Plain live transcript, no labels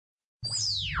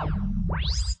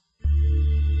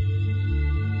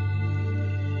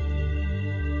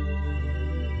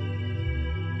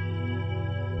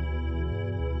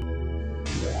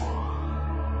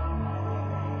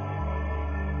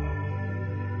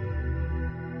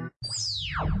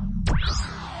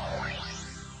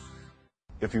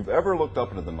If you've ever looked up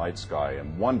into the night sky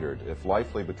and wondered if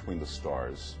life lay between the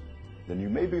stars, then you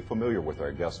may be familiar with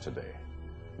our guest today,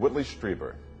 Whitley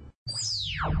Strieber.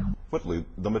 Whitley,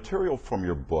 the material from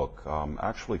your book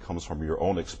actually comes from your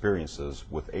own experiences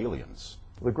with aliens.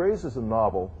 The GRAYS is a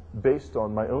novel based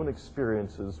on my own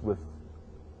experiences with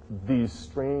these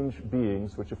strange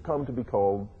beings, which have come to be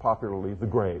called popularly the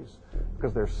GRAYS,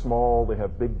 because they're small, they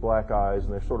have big black eyes,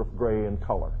 and they're sort of gray in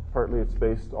color. Partly it's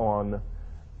based on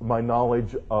my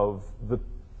knowledge of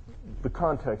the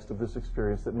context of this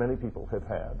experience that many people have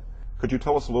had. Could you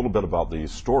tell us a little bit about the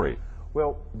story?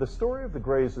 Well, the story of the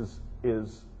GRAYS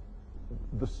is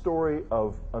the story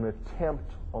of an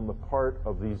attempt on the part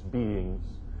of these beings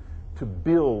to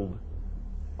build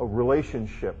a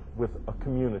relationship with a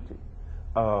community.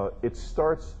 It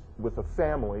starts with a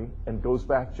family and goes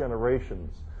back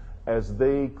generations as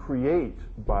they create,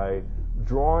 by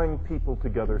drawing people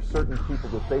together, certain people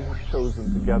that they have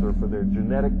chosen together for their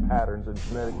genetic patterns and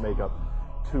genetic makeup,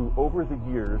 to, over the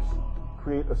years,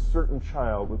 create a certain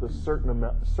child with a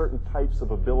certain types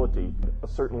of ability, a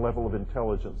certain level of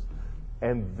intelligence.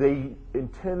 And they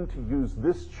intend to use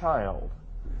this child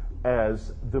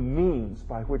as the means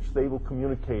by which they will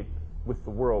communicate with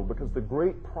the world, because the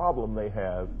great problem they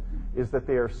have is that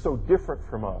they are so different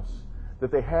from us that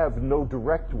they have no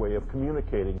direct way of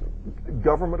communicating.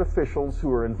 Government officials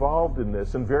who are involved in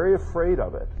this and very afraid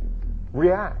of it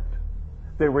react.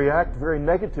 They react very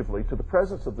negatively to the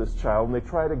presence of this child, and they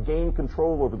try to gain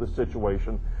control over the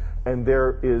situation, and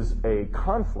there is a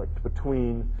conflict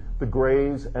between the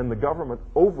GRAYS and the government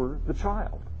over the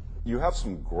child. You have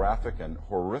some graphic and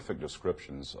horrific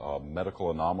descriptions of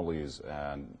medical anomalies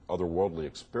and otherworldly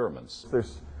experiments.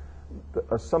 There's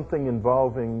something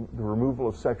involving the removal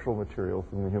of sexual material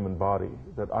from the human body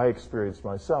that I experienced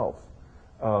myself,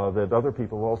 that other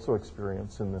people also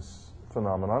experience in this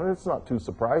phenomenon. And it's not too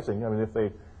surprising. I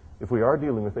mean, if we are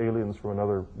dealing with aliens from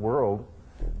another world,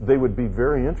 they would be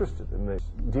very interested in the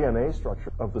DNA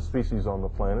structure of the species on the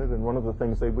planet, and one of the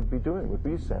things they would be doing would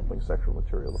be sampling sexual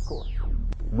material, of course.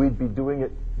 We'd be doing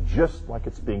it just like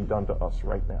it's being done to us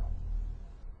right now.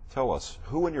 Tell us,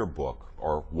 who in your book,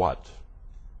 or what,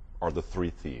 are the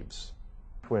three thieves?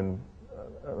 When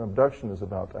an abduction is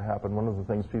about to happen, one of the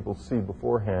things people see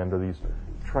beforehand are these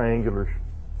triangular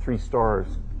three stars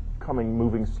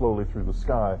moving slowly through the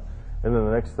sky, and then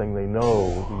the next thing they know,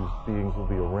 these beings will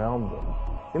be around them.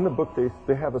 In the book,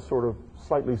 they have a sort of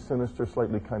slightly sinister,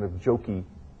 slightly kind of jokey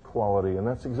quality, and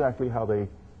that's exactly how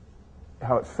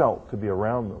it felt to be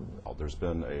around them. There's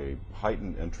been a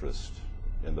heightened interest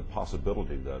in the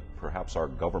possibility that perhaps our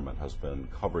government has been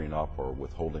covering up or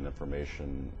withholding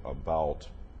information about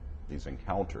these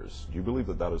encounters. Do you believe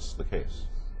that that is the case?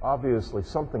 Obviously,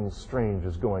 something strange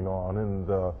is going on, and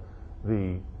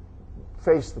the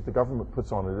face that the government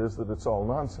puts on it is that it's all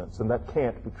nonsense, and that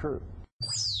can't be true.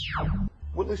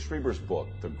 Whitley Strieber's book,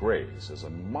 The GRAYS, is a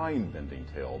mind-bending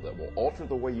tale that will alter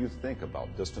the way you think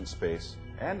about distant space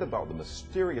and about the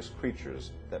mysterious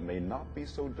creatures that may not be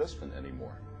so distant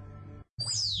anymore.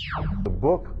 The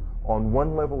book, on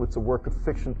one level, it's a work of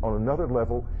fiction. On another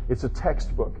level, it's a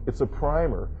textbook. It's a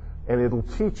primer. And it'll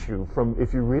teach you,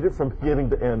 if you read it from beginning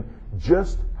to end,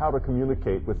 just how to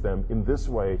communicate with them in this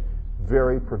way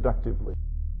very productively.